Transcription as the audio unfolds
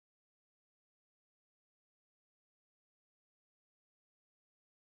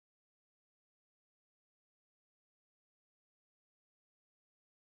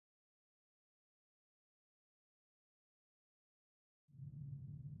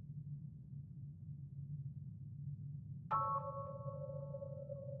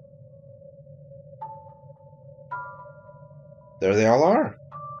There they all are.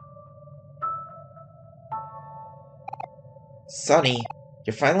 Sunny,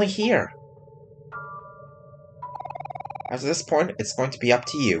 you're finally here. After this point, it's going to be up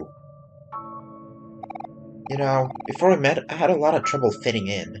to you. You know, before we met, I had a lot of trouble fitting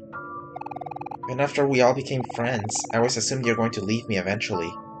in. And after we all became friends, I always assumed you were going to leave me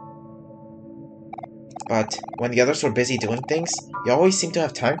eventually. But when the others were busy doing things, you always seemed to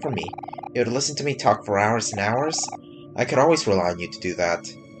have time for me. You would listen to me talk for hours and hours. I could always rely on you to do that.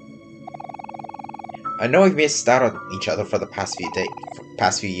 I know we've missed out on each other for the past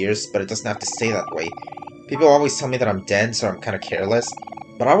few years, but it doesn't have to stay that way. People always tell me that I'm dense or I'm kind of careless,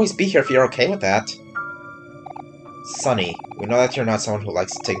 but I'll always be here if you're okay with that. Sunny, we know that you're not someone who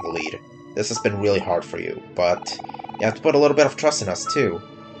likes to take the lead. This has been really hard for you, but you have to put a little bit of trust in us, too.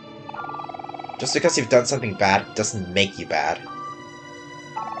 Just because you've done something bad doesn't make you bad.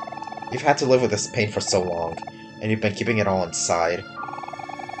 You've had to live with this pain for so long, and you've been keeping it all inside.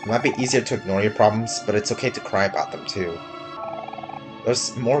 It might be easier to ignore your problems, but it's okay to cry about them, too.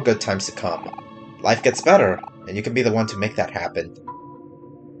 There's more good times to come. Life gets better, and you can be the one to make that happen.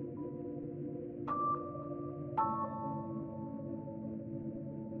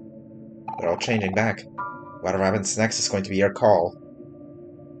 They're all changing back. Whatever happens next is going to be your call.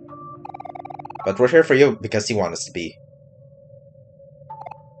 But we're here for you because you want us to be.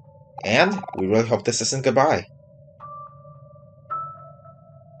 And we really hope this isn't goodbye.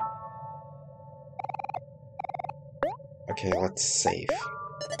 Okay, let's save.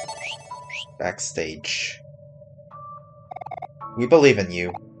 Backstage. We believe in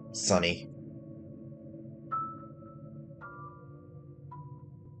you, Sunny.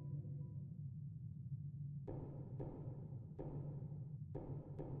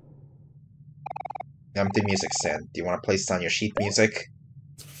 Empty music stand. Do you want to place on your sheet music?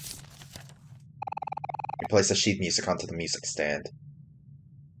 You place the sheet music onto the music stand.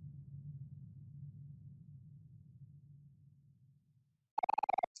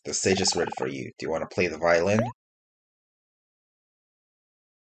 The stage is ready for you. Do you want to play the violin?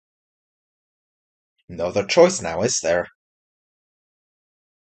 No other choice now, is there?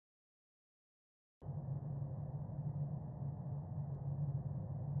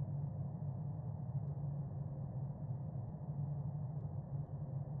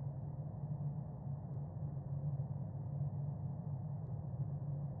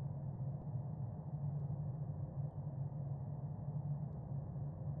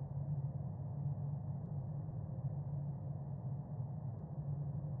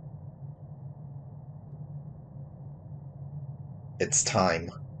 It's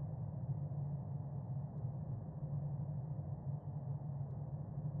time.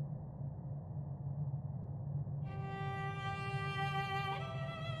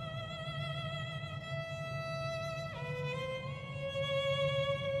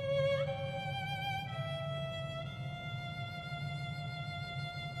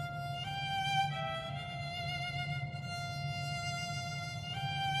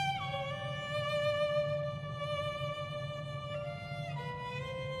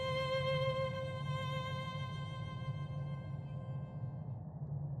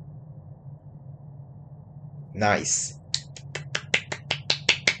 Nice.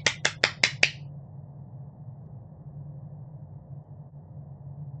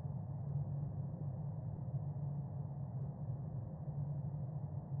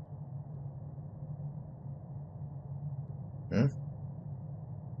 Hmm?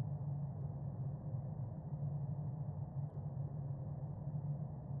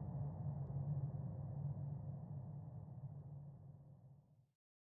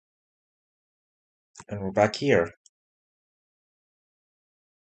 And we're back here.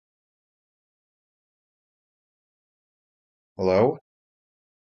 Hello?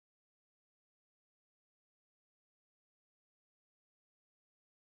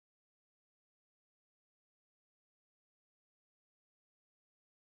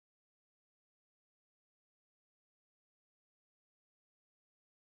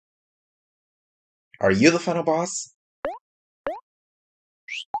 Are you the final boss?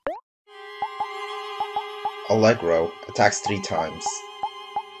 Allegro attacks 3 times.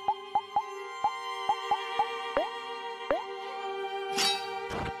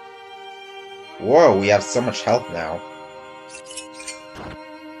 Whoa, we have so much health now.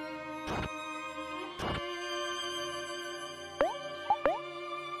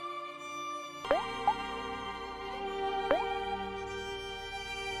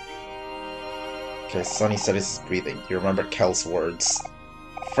 Okay, Sunny studies his breathing. You remember Kel's words.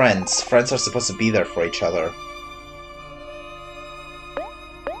 Friends. Friends are supposed to be there for each other.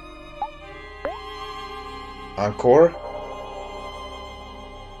 Encore?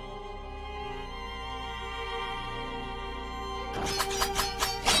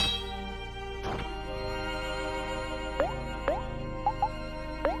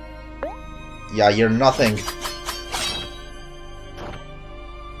 Yeah, you're nothing.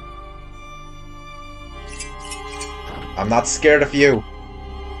 I'm not scared of you.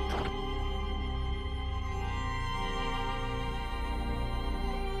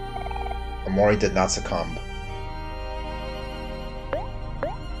 Omori did not succumb.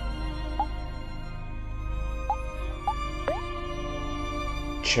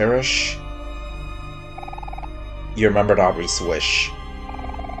 Cherish. You remembered Aubrey's wish.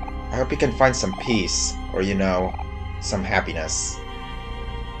 I hope you can find some peace, or you know, some happiness.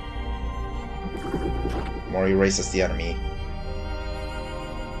 Omori erases the enemy.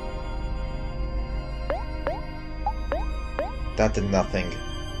 That did nothing.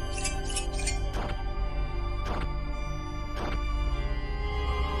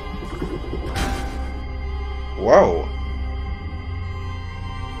 Whoa!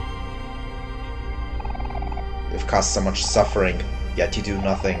 You've caused so much suffering, yet you do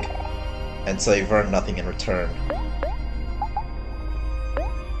nothing. And so you've earned nothing in return.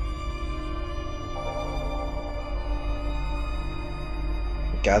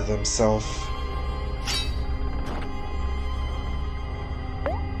 Gather himself.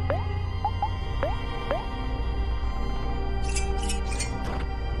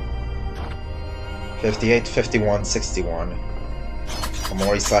 "58, 51, 61.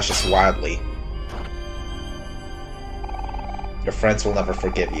 Omori slashes wildly. Your friends will never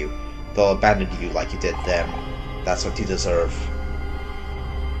forgive you. They'll abandon you like you did them. That's what you deserve."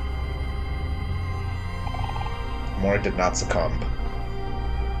 Omori did not succumb.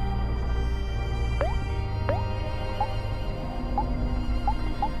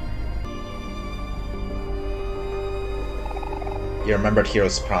 You remembered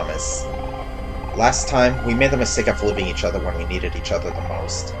Hiro's promise. Last time, we made the mistake of leaving each other when we needed each other the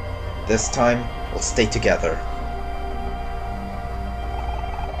most. This time, we'll stay together.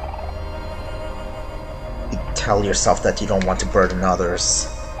 You tell yourself that you don't want to burden others.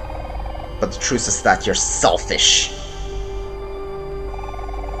 But the truth is that you're selfish.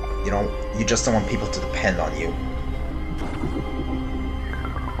 You just don't want people to depend on you.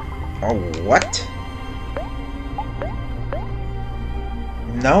 Oh, what?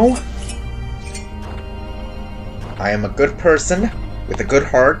 No? I am a good person, with a good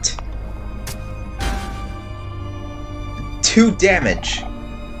heart. 2 damage!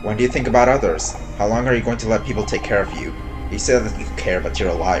 When do you think about others? How long are you going to let people take care of you? You say that you care, but you're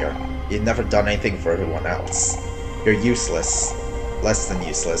a liar. You've never done anything for everyone else. You're useless. Less than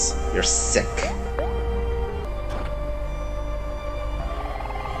useless. You're sick.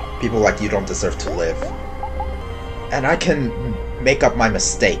 People like you don't deserve to live. And I can make up my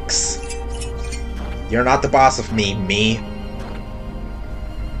mistakes. You're not the boss of me.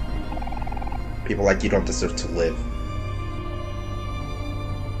 People like you don't deserve to live.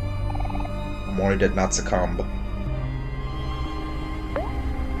 Omori did not succumb.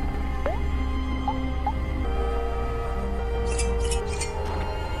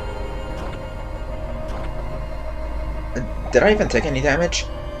 Did I even take any damage?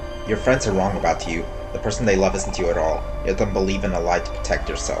 Your friends are wrong about you. The person they love isn't you at all. You let them believe in a lie to protect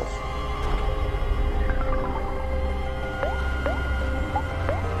yourself.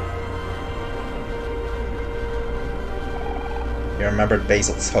 You remembered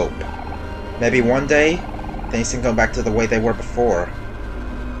Basil's hope. Maybe one day, things can go back to the way they were before.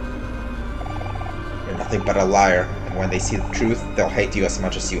 You're nothing but a liar, and when they see the truth, they'll hate you as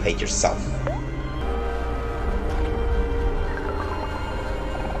much as you hate yourself.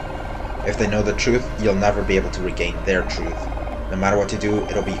 If they know the truth, you'll never be able to regain their truth. No matter what you do,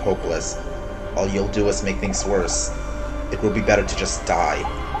 it'll be hopeless. All you'll do is make things worse. It would be better to just die.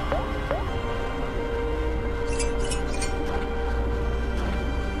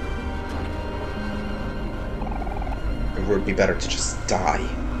 It would be better to just die.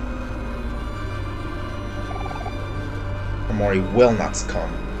 Omori will not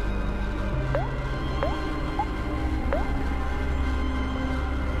succumb.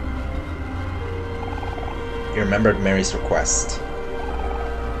 You remembered Mary's request.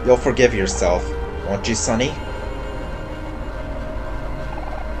 You'll forgive yourself, won't you, Sonny?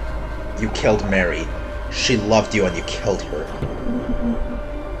 You killed Mary. She loved you and you killed her.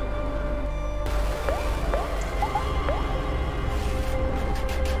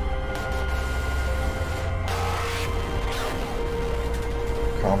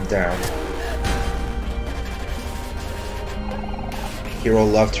 Calm down. Hiro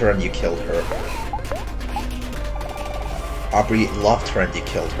loved her and you killed her. Aubrey loved her and you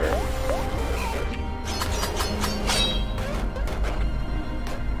killed her.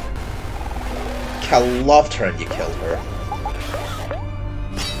 Cal loved her and you killed her.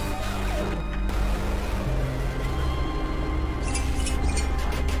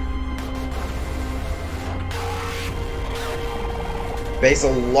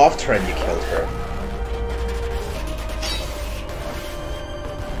 Basil loved her and you killed her.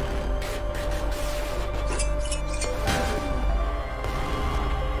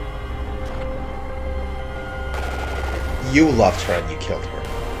 You loved her and you killed her.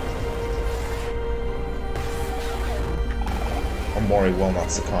 Omori will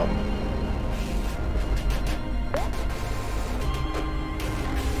not succumb.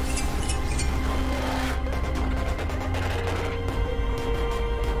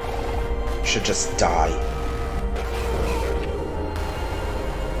 You should just die.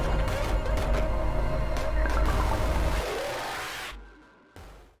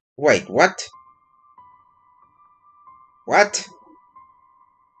 Wait, what? What?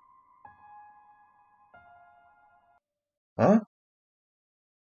 Huh?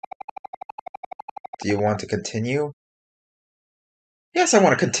 Do you want to continue? Yes, I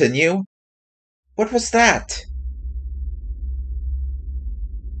want to continue. What was that?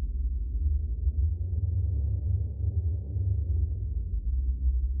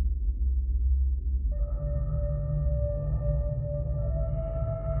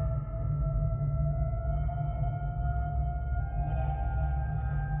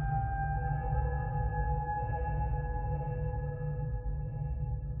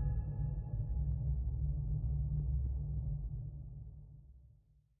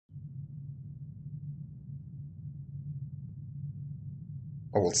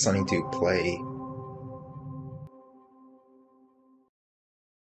 What will Sunny do? Play?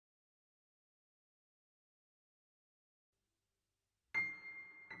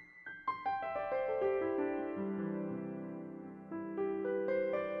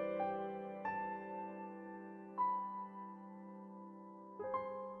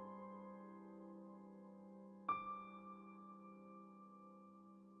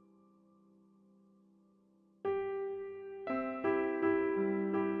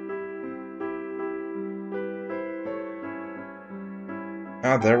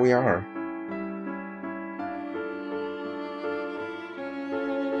 Ah, there we are.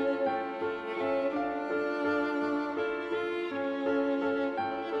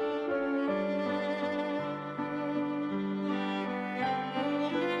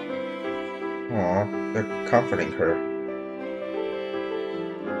 Aw, they're comforting her.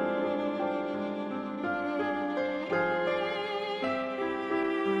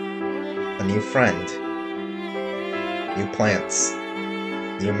 A new friend. New plants.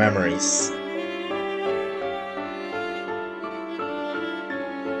 New memories.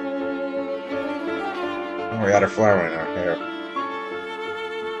 Oh, we got a flower in our hair.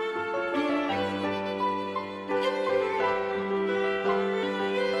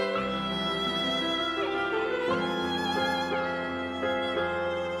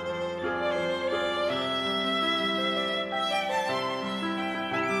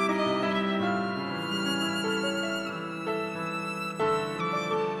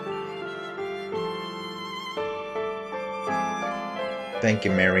 Thank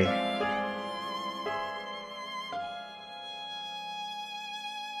you, Mary.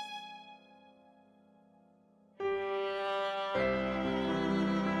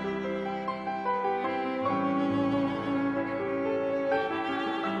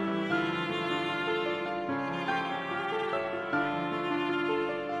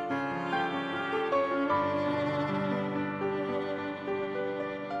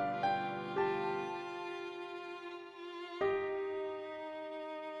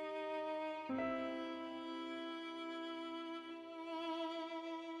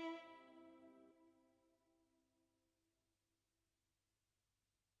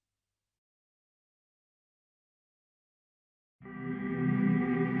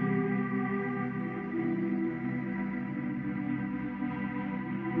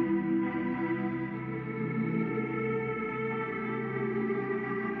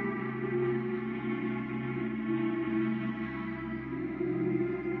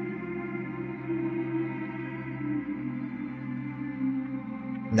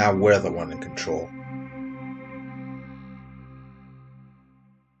 Now we're the one in control.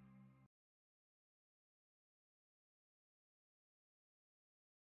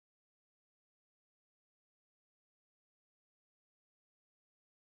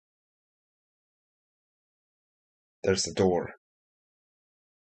 There's the door.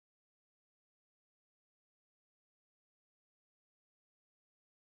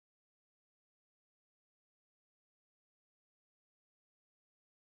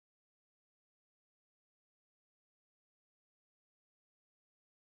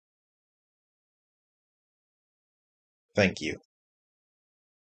 Thank you.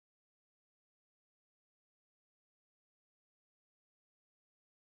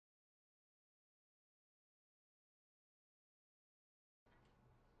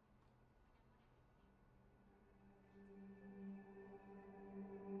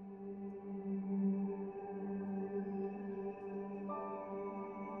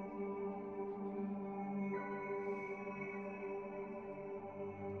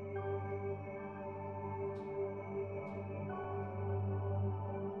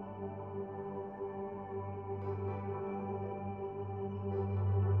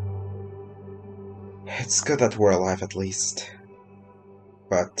 It's good that we're alive at least.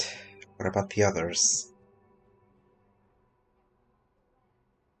 But what about the others?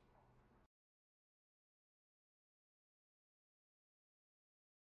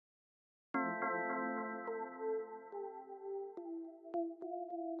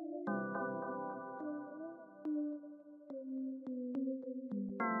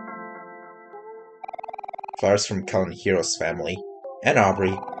 Flowers from Kellen Hero's family. And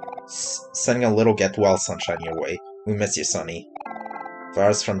Aubrey. Sending a little get well sunshine your way. We miss you, Sonny.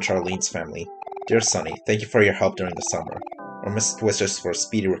 Flowers from Charlene's family. Dear Sonny, thank you for your help during the summer. Our best wishes for a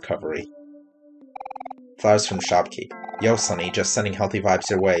speedy recovery. Flowers from Shopkeep. Yo, Sonny, just sending healthy vibes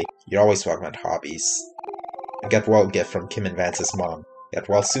your way. You're always welcome at Hobbies. A get well gift from Kim and Vance's mom. Get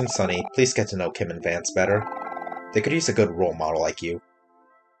well soon, Sonny. Please get to know Kim and Vance better. They could use a good role model like you.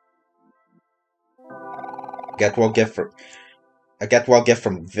 Get well gift for A get well gift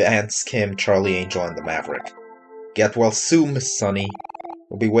from Vance, Kim, Charlie Angel, and the Maverick. Get well soon, Sonny.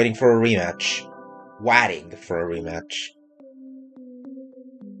 We'll be waiting for a rematch. Waiting for a rematch.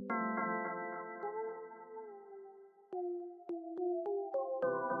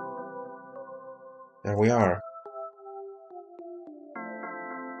 There we are.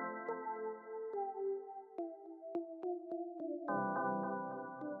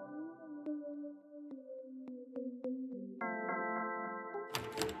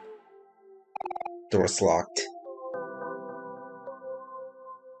 Door's locked.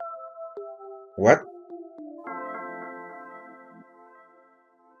 What?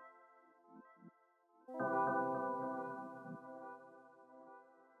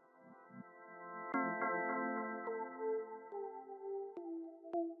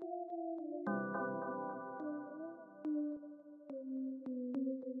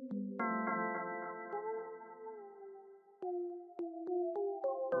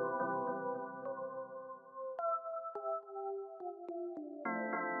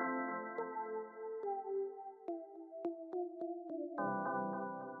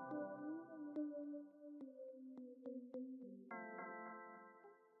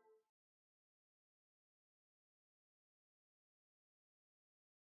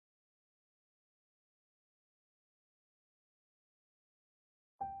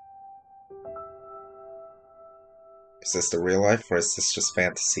 Is this the real life, or is this just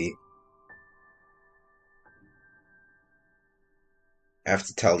fantasy? I have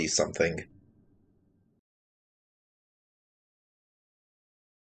to tell you something.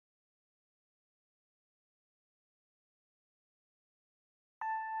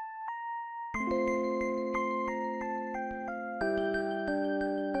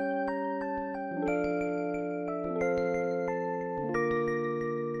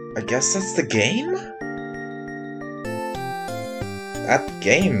 I guess that's the game? That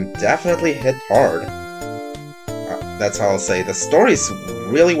game definitely hit hard. That's how I'll say. The story's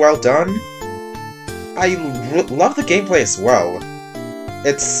really well done. I love the gameplay as well.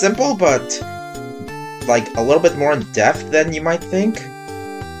 It's simple, but like a little bit more in depth than you might think.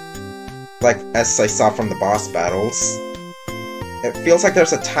 Like as I saw from the boss battles. It feels like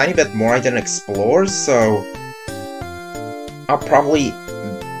there's a tiny bit more I didn't explore, so I'll probably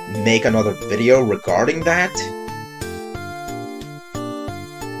make another video regarding that.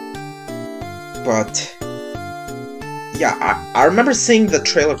 But yeah, I remember seeing the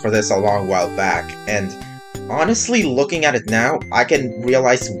trailer for this a long while back, and honestly, looking at it now, I can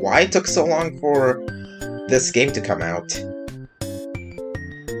realize why it took so long for this game to come out.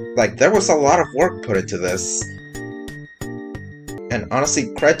 Like, there was a lot of work put into this. And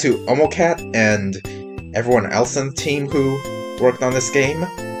honestly, credit to OMOCAT and everyone else on the team who worked on this game.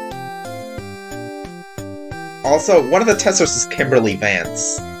 Also, one of the testers is Kimberly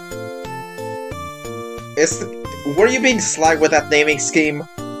Vance. Were you being sly with that naming scheme?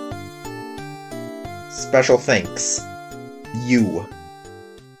 Special thanks. You.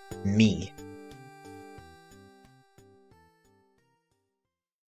 Me.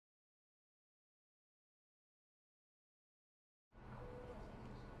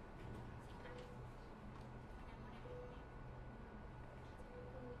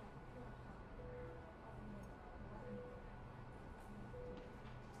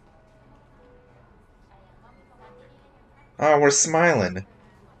 Oh, we're smiling.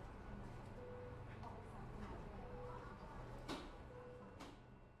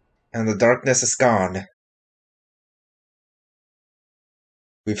 And the darkness is gone.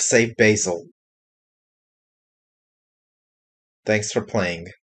 We've saved Basil. Thanks for playing.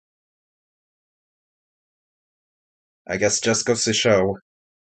 I guess just goes to show,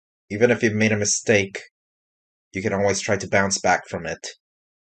 even if you've made a mistake, you can always try to bounce back from it.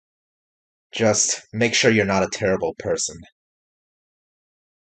 Just make sure you're not a terrible person.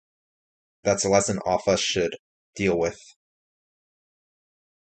 That's a lesson all of us should deal with.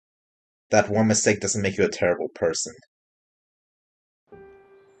 That one mistake doesn't make you a terrible person.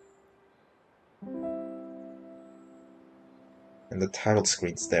 And the title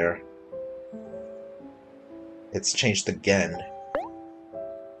screen's there. It's changed again.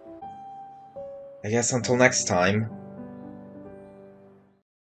 I guess until next time.